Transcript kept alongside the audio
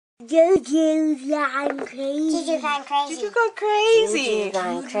Juju's gone crazy. Juju gone crazy. Juju gone crazy. Juju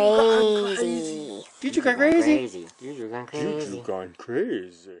gone crazy. Juju gone crazy. Juju gone crazy. Juju gone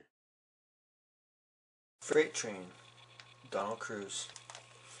crazy. Freight Train, Donald Cruise.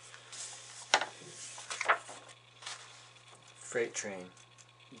 Freight Train,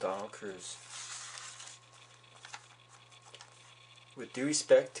 Donald Cruise. With due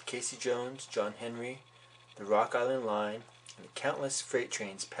respect to Casey Jones, John Henry, the Rock Island Line, and the countless freight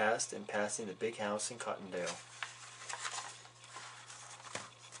trains past and passing the big house in Cottondale.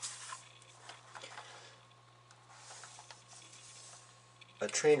 A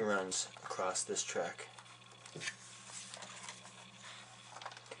train runs across this track.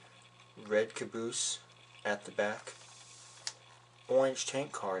 Red caboose at the back. Orange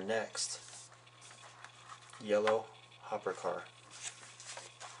tank car next. Yellow hopper car.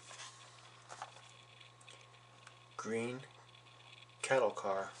 Green cattle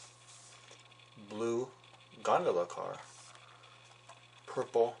car. Blue gondola car.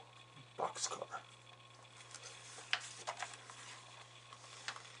 Purple boxcar.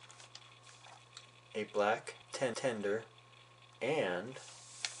 A black tender and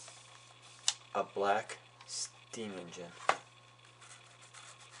a black steam engine.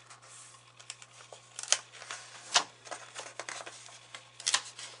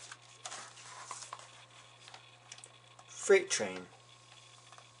 Freight train.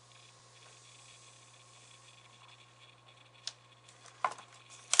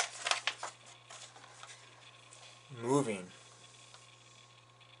 Moving.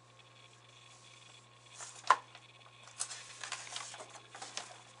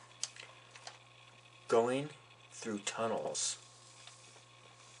 Going through tunnels.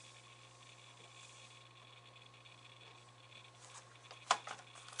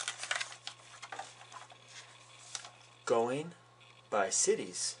 Going by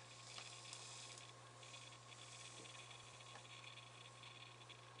cities.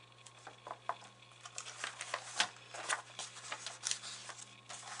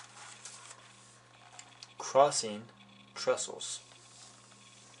 Crossing trestles.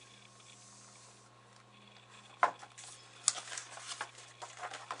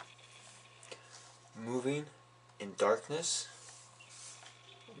 Moving in darkness.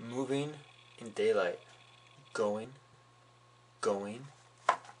 Moving in daylight. Going. Gone.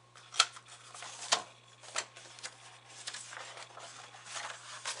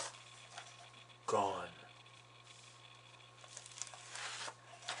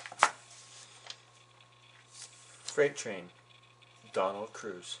 Freight Train, Donald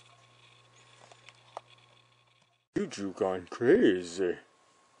Cruise. Juju gone crazy.